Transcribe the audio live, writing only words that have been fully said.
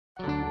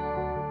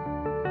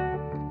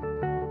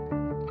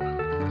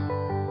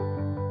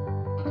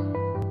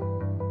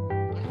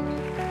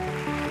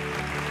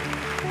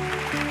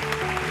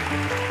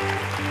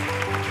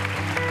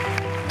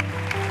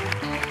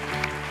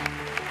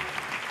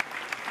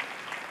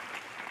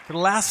For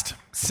the last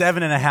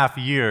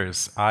 7.5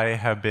 years, I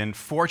have been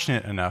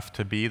fortunate enough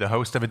to be the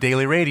host of a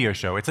daily radio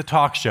show. It's a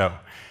talk show,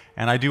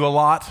 and I do a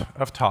lot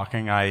of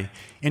talking. I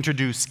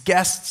introduce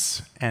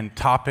guests and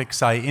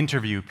topics. I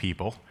interview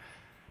people.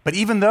 But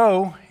even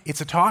though it's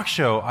a talk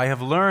show, I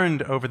have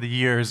learned over the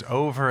years,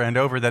 over and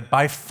over, that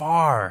by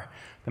far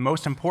the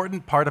most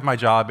important part of my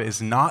job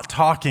is not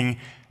talking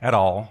at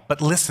all,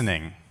 but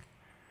listening.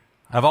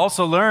 I've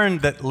also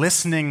learned that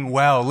listening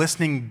well,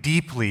 listening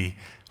deeply,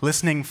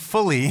 listening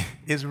fully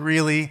is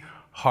really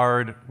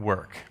hard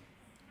work.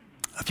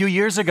 A few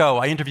years ago,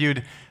 I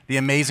interviewed the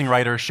amazing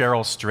writer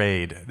Cheryl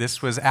Strayed. This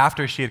was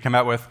after she had come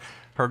out with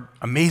her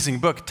amazing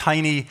book,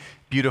 Tiny,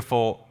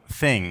 Beautiful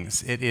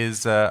Things. It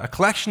is a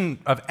collection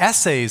of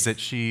essays that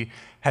she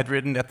had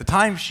written. At the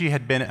time, she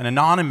had been an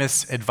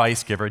anonymous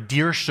advice giver,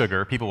 Dear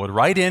Sugar. People would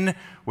write in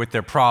with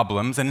their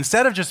problems, and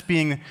instead of just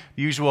being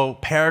the usual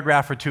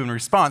paragraph or two in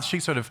response, she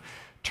sort of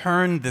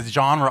turned the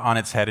genre on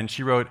its head, and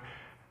she wrote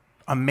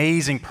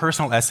amazing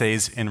personal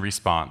essays in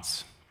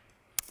response.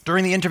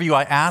 During the interview,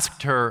 I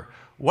asked her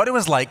what it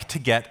was like to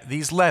get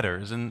these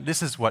letters, and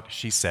this is what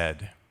she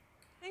said.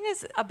 The thing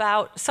is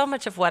about so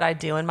much of what I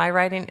do in my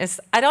writing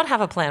is I don't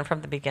have a plan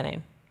from the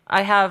beginning.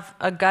 I have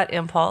a gut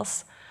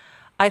impulse.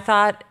 I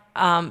thought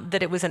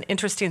that it was an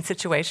interesting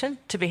situation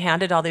to be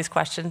handed all these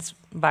questions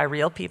by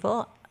real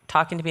people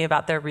talking to me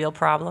about their real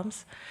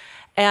problems.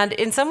 And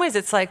in some ways,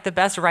 it's like the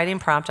best writing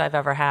prompt I've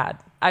ever had.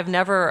 I've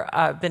never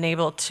been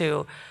able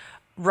to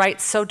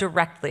write so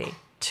directly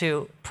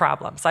to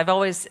problems. I've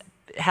always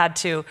had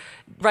to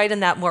write in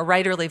that more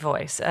writerly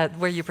voice,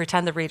 where you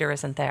pretend the reader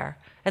isn't there.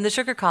 In the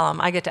sugar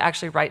column, I get to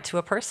actually write to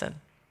a person.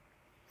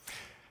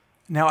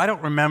 Now, I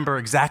don't remember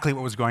exactly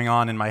what was going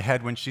on in my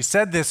head when she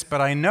said this, but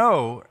I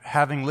know,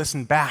 having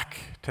listened back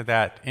to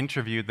that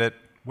interview, that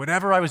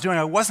whatever I was doing,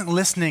 I wasn't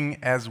listening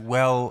as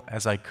well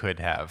as I could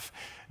have.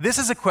 This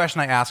is a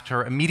question I asked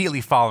her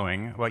immediately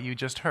following what you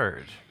just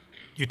heard.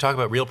 You talk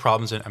about real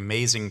problems and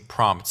amazing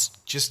prompts.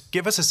 Just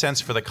give us a sense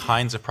for the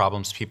kinds of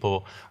problems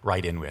people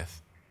write in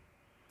with.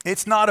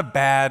 It's not a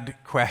bad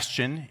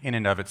question in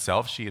and of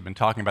itself. She had been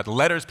talking about the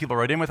letters people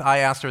wrote in with. I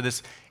asked her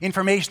this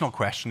informational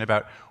question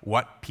about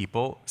what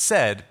people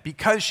said.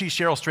 Because she's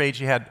Cheryl Strayed,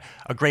 she had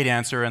a great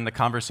answer, and the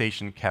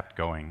conversation kept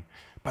going.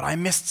 But I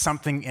missed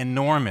something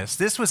enormous.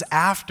 This was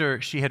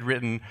after she had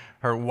written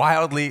her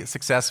wildly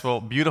successful,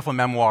 beautiful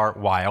memoir,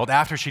 Wild,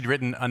 after she'd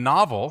written a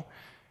novel.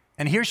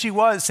 And here she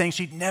was saying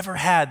she'd never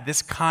had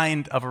this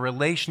kind of a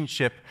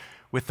relationship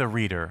with the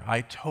reader.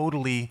 I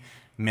totally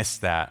missed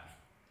that.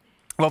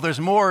 Well, there's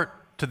more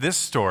to this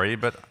story,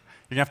 but you're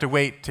going to have to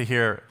wait to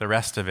hear the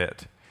rest of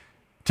it.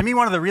 To me,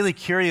 one of the really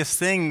curious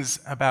things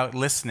about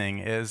listening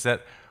is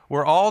that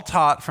we're all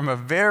taught from a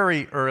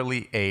very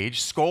early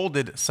age,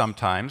 scolded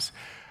sometimes,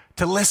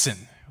 to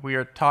listen. We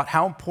are taught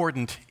how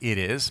important it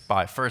is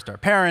by first our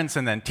parents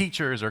and then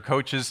teachers or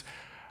coaches,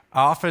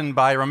 often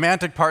by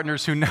romantic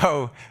partners who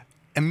know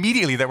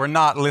immediately that we're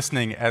not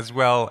listening as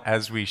well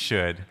as we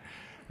should.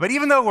 But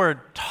even though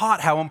we're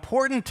taught how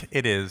important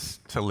it is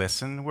to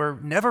listen, we're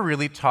never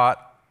really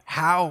taught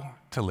how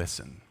to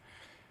listen.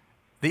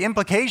 The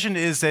implication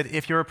is that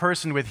if you're a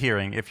person with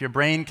hearing, if your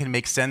brain can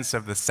make sense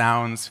of the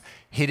sounds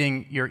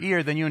hitting your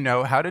ear, then you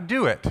know how to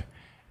do it.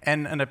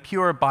 And in a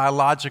pure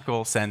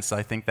biological sense,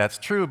 I think that's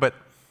true, but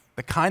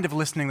the kind of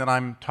listening that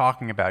I'm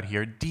talking about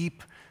here,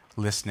 deep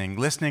listening,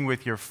 listening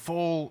with your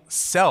full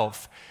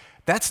self,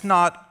 that's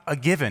not a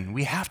given.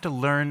 We have to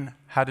learn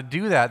how to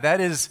do that. That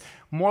is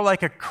more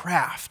like a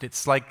craft.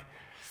 It's like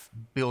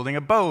building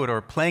a boat or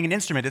playing an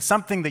instrument. It's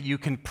something that you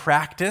can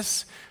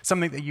practice,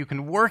 something that you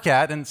can work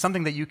at, and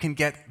something that you can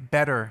get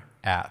better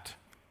at.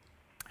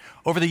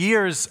 Over the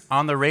years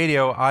on the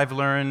radio, I've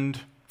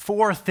learned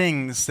 4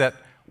 things that,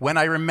 when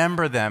I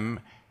remember them,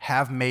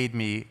 have made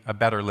me a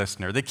better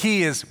listener. The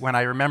key is when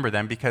I remember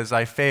them, because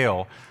I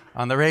fail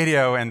on the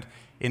radio and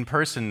in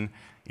person,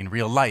 in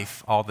real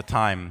life, all the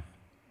time.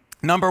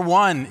 Number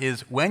 1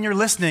 is when you're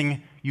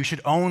listening, you should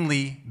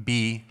only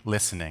be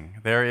listening.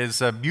 There is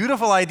a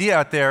beautiful idea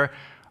out there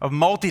of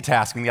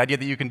multitasking, the idea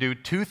that you can do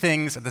 2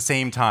 things at the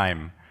same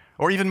time.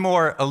 Or even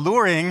more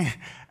alluring,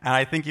 and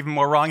I think even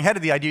more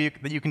wrong-headed, the idea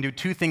that you can do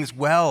 2 things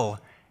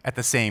well at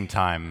the same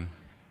time.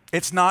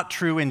 It's not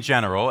true in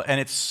general, and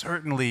it's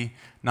certainly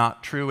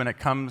not true when it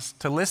comes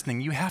to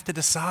listening. You have to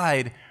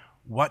decide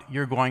what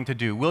you're going to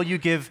do. Will you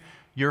give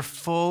your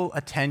full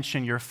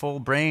attention, your full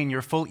brain,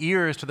 your full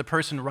ears to the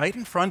person right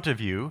in front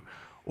of you,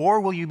 or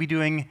will you be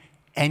doing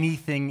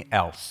anything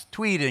else,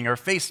 tweeting or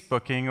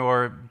Facebooking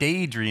or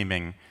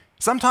daydreaming?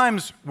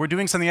 Sometimes we're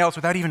doing something else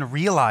without even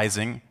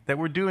realizing that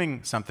we're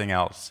doing something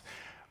else.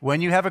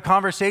 When you have a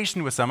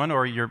conversation with someone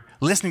or you're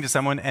listening to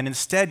someone and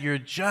instead you're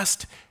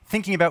just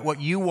thinking about what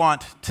you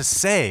want to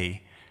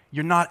say,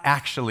 you're not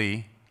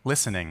actually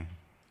listening.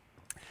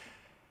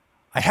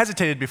 I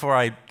hesitated before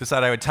I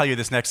decided I would tell you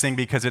this next thing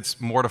because it's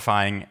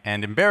mortifying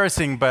and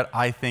embarrassing, but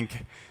I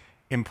think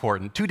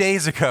important. 2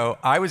 days ago,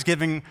 I was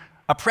giving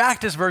a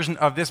practice version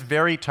of this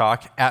very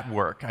talk at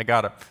work. I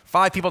got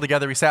 5 people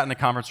together, we sat in the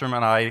conference room,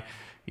 and I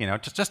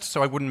just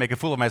so I wouldn't make a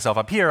fool of myself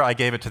up here, I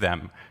gave it to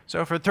them.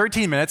 So for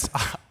 13 minutes,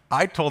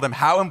 I told them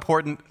how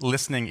important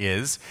listening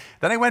is.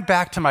 Then I went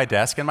back to my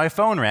desk and my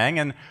phone rang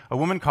and a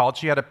woman called.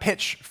 She had a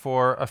pitch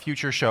for a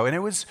future show, and it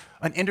was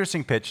an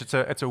interesting pitch.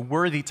 It's a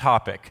worthy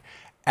topic.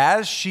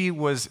 As she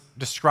was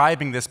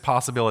describing this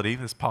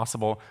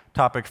possible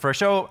topic for a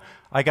show,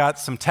 I got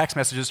some text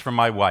messages from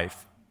my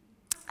wife.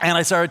 And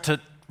I started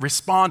to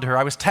respond to her.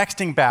 I was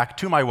texting back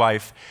to my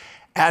wife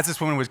as this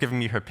woman was giving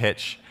me her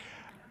pitch.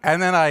 And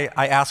then I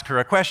asked her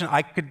a question.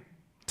 I could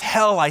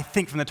tell, I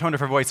think, from the tone of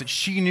her voice that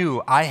she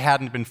knew I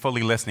hadn't been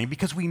fully listening,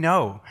 because we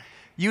know.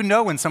 You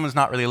know when someone's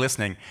not really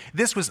listening.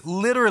 This was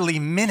literally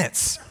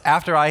minutes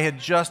after I had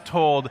just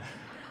told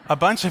a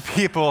bunch of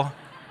people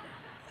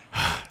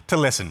to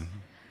listen.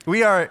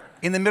 We are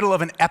in the middle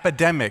of an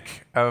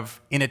epidemic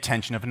of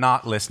inattention, of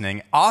not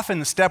listening.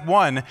 Often, step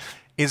one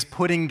is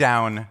putting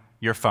down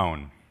your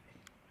phone.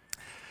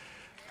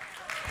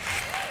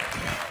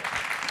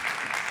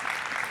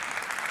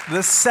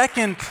 The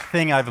second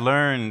thing I've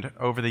learned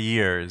over the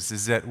years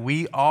is that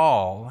we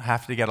all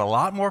have to get a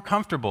lot more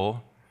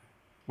comfortable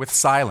with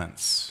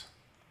silence.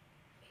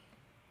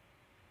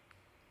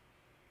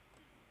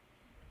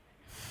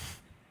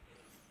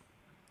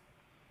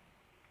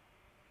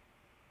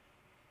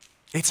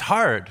 It's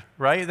hard,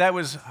 right? That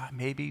was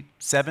maybe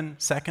 7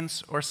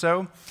 seconds or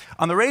so.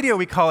 On the radio,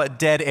 we call it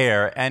dead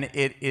air, and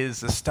it is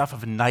the stuff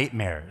of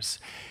nightmares.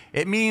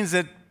 It means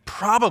that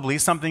probably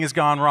something has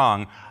gone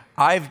wrong.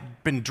 I've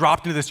been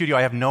dropped into the studio.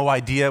 I have no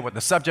idea what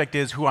the subject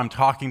is, who I'm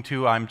talking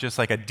to. I'm just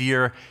like a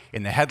deer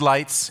in the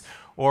headlights.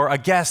 Or a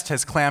guest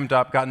has clammed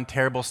up, gotten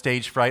terrible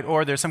stage fright,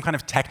 or there's some kind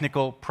of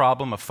technical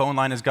problem. A phone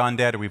line has gone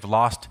dead, or we've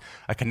lost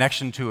a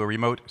connection to a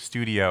remote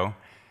studio.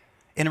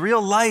 In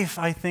real life,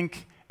 I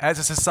think, as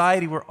a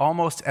society, we're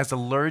almost as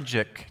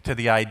allergic to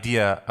the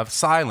idea of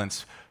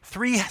silence.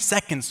 3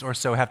 seconds or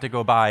so have to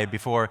go by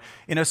before,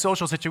 in a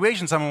social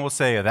situation, someone will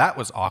say, that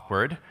was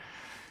awkward,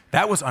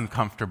 that was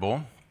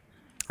uncomfortable.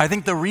 I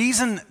think the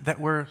reason that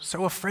we're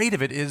so afraid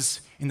of it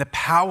is in the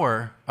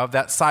power of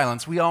that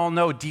silence. We all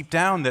know deep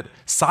down that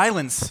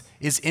silence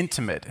is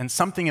intimate, and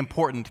something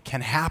important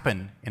can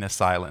happen in a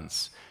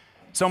silence.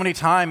 So many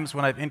times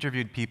when I've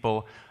interviewed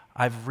people,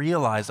 I've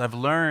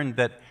learned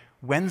that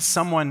when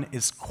someone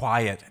is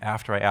quiet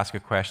after I ask a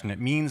question, it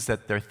means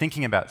that they're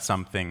thinking about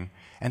something.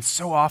 And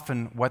so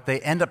often, what they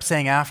end up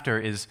saying after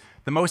is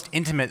the most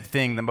intimate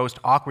thing, the most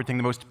awkward thing,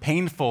 the most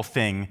painful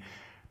thing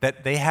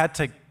that they had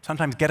to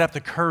sometimes get up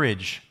the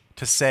courage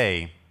to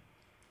say.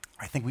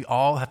 I think we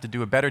all have to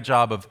do a better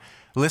job of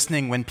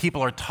listening when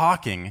people are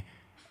talking,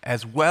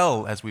 as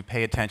well as we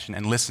pay attention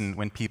and listen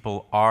when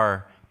people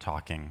are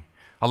talking.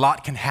 A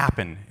lot can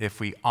happen if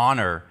we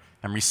honor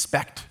and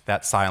respect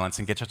that silence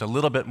and get just a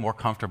little bit more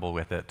comfortable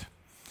with it.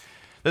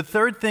 The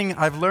third thing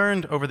I've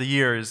learned over the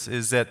years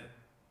is that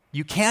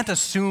you can't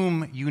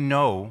assume you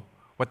know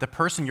what the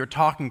person you're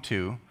talking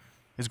to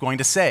is going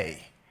to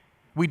say.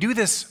 We do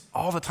this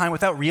all the time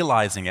without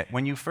realizing it.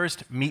 When you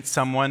first meet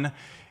someone,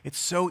 it's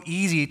so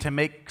easy to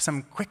make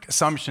some quick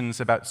assumptions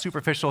about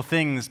superficial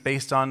things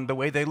based on the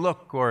way they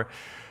look or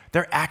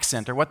their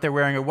accent or what they're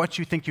wearing or what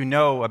you think you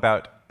know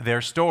about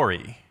their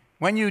story.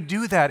 When you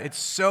do that, it's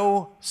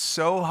so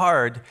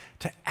hard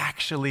to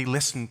actually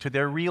listen to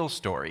their real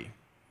story.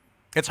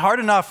 It's hard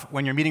enough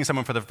when you're meeting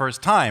someone for the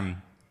first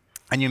time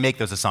and you make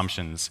those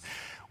assumptions.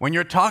 When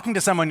you're talking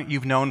to someone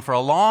you've known for a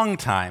long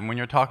time, when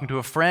you're talking to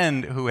a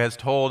friend who has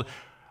told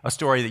a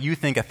story that you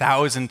think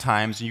 1,000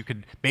 times, and you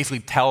could basically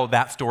tell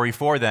that story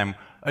for them,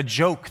 a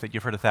joke that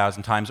you've heard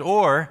 1,000 times,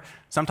 or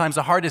sometimes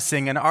the hardest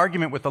thing, an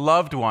argument with a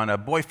loved one, a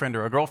boyfriend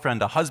or a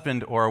girlfriend, a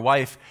husband or a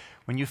wife,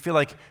 when you feel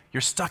like you're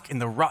stuck in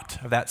the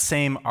rut of that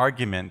same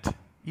argument,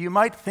 you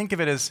might think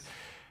of it as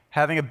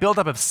having a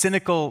buildup of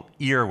cynical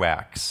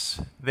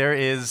earwax. There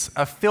is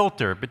a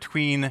filter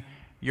between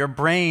your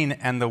brain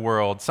and the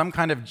world, some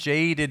kind of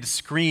jaded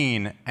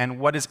screen, and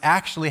what is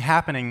actually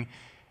happening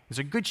is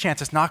a good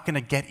chance it's not going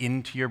to get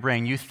into your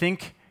brain. You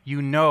think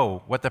you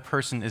know what the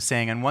person is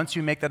saying, and once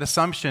you make that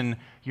assumption,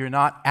 you're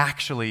not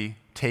actually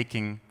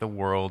taking the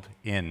world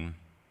in.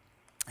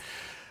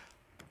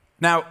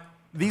 Now,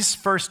 these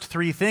first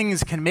 3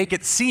 things can make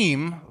it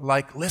seem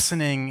like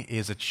listening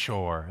is a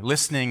chore.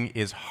 Listening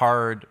is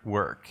hard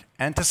work.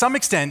 And to some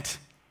extent,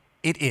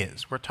 it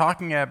is. We're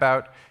talking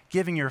about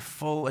giving your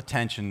full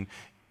attention,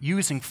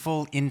 using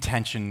full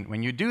intention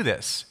when you do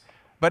this.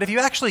 But if you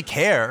actually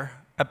care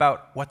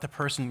about what the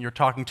person you're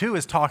talking to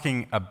is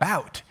talking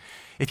about,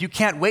 if you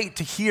can't wait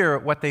to hear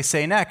what they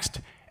say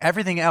next,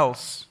 everything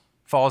else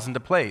falls into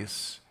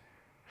place.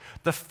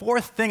 The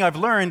fourth thing I've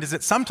learned is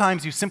that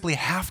sometimes you simply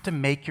have to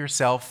make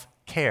yourself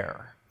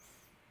care.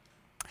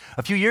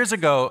 A few years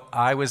ago,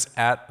 I was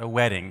at a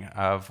wedding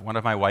of one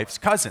of my wife's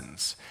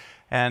cousins,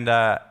 and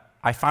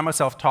I found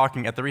myself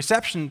talking at the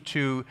reception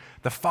to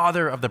the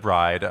father of the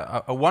bride,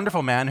 a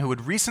wonderful man who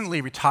had recently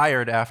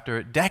retired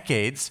after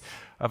decades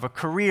of a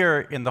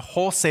career in the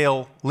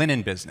wholesale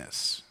linen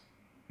business.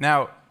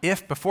 Now,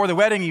 if before the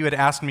wedding you had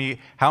asked me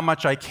how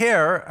much I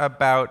care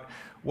about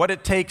what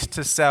it takes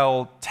to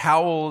sell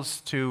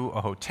towels to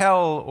a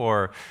hotel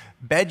or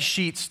bed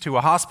sheets to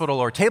a hospital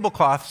or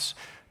tablecloths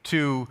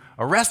to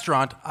a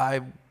restaurant,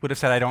 I would have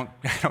said I don't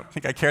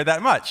think I care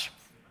that much.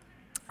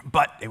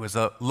 But it was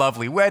a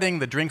lovely wedding,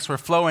 the drinks were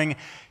flowing,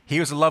 he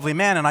was a lovely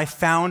man, and I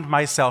found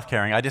myself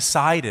caring. I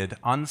decided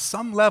on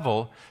some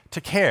level to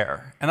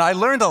care. And I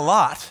learned a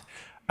lot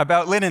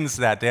about linens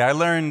that day. I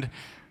learned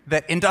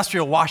that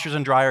industrial washers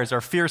and dryers are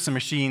fearsome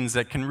machines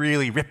that can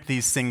really rip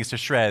these things to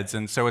shreds,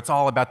 and so it's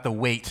all about the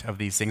weight of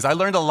these things. I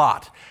learned a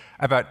lot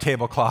about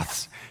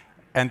tablecloths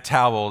and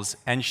towels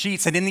and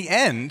sheets, and in the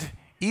end,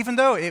 even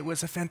though it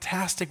was a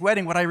fantastic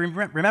wedding, what I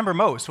remember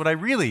most,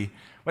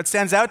 what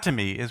stands out to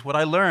me is what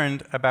I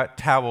learned about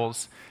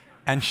towels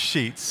and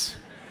sheets.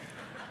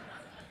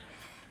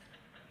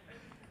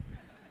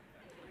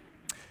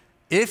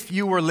 If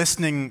you were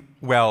listening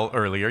well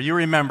earlier, you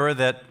remember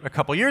that a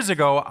couple years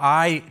ago,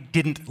 I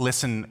didn't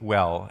listen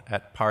well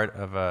at part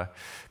of a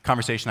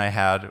conversation I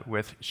had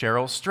with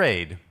Cheryl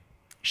Strayed.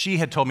 She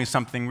had told me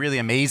something really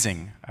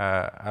amazing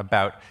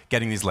about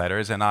getting these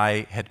letters, and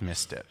I had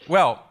missed it.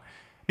 Well,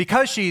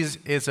 because she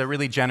is a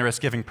really generous,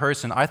 giving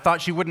person, I thought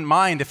she wouldn't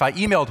mind if I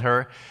emailed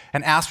her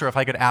and asked her if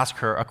I could ask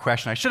her a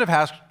question I should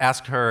have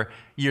asked her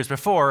years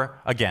before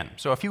again.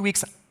 So a few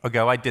weeks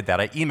ago, I did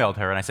that. I emailed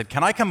her and I said,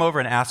 "Can I come over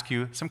and ask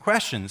you some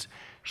questions?"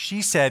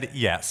 She said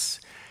yes.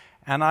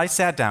 And I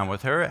sat down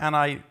with her and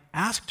I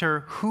asked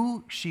her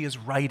who she is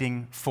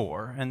writing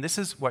for. And this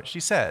is what she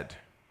said.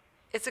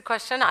 It's a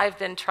question I've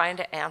been trying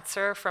to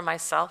answer for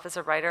myself as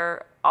a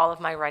writer all of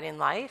my writing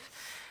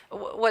life.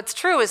 What's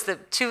true is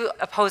that two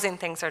opposing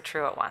things are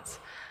true at once.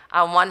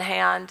 On one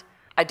hand,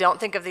 I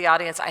don't think of the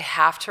audience. I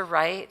have to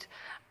write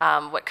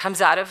what comes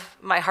out of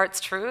my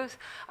heart's truth.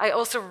 I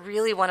also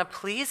really want to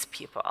please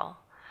people.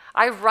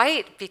 I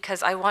write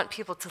because I want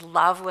people to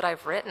love what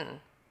I've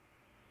written.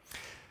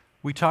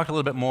 We talked a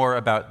little bit more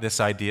about this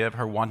idea of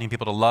her wanting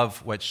people to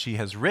love what she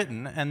has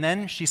written, and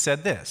then she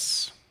said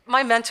this.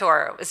 My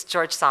mentor is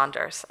George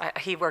Saunders.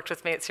 He worked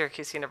with me at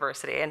Syracuse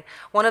University, and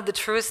one of the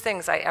truest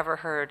things I ever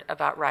heard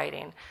about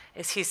writing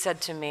is he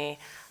said to me,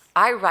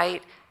 "I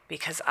write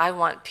because I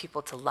want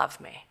people to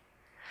love me."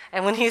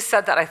 And when he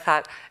said that, I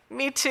thought,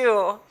 me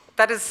too.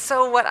 That is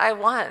so what I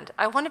want.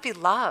 I want to be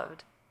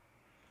loved.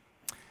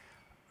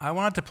 I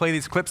wanted to play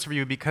these clips for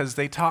you because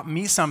they taught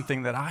me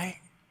something that I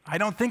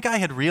don't think I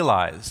had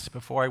realized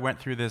before I went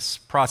through this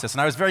process.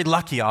 And I was very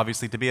lucky,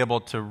 obviously, to be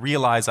able to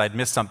realize I'd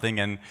missed something,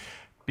 and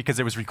because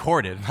it was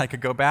recorded, I could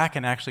go back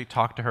and actually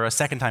talk to her a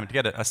second time to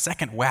get a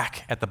second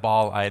whack at the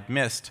ball I had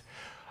missed.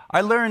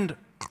 I learned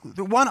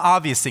the one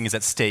obvious thing is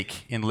at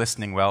stake in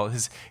listening well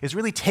is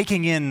really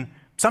taking in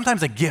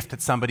sometimes a gift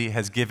that somebody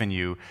has given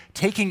you,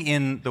 taking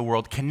in the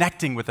world,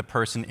 connecting with a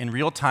person in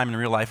real time, in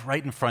real life,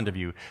 right in front of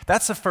you.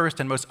 That's the first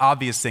and most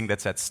obvious thing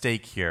that's at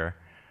stake here.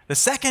 The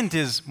second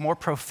is more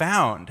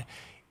profound.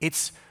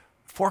 It's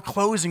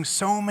foreclosing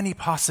so many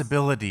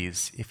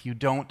possibilities if you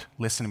don't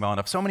listen well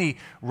enough, so many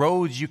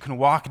roads you can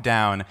walk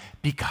down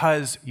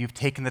because you've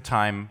taken the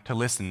time to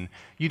listen.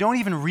 You don't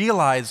even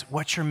realize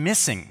what you're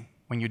missing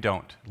when you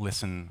don't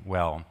listen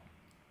well.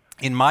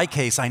 In my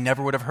case, I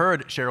never would have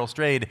heard Cheryl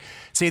Strayed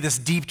say this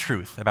deep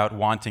truth about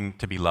wanting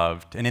to be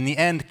loved. And in the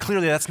end,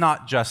 clearly that's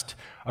not just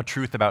a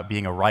truth about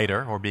being a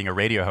writer or being a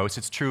radio host.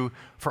 It's true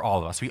for all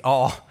of us. We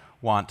all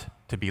want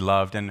to be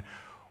loved. And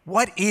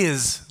what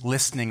is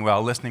listening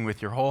well? Listening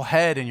with your whole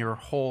head and your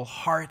whole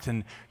heart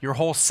and your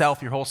whole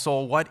self, your whole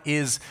soul. What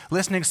is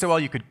listening so well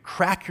you could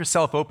crack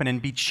yourself open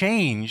and be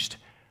changed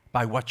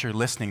by what you're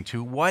listening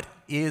to? What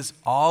is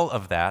all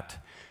of that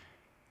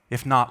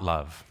if not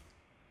love?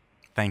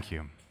 Thank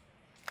you.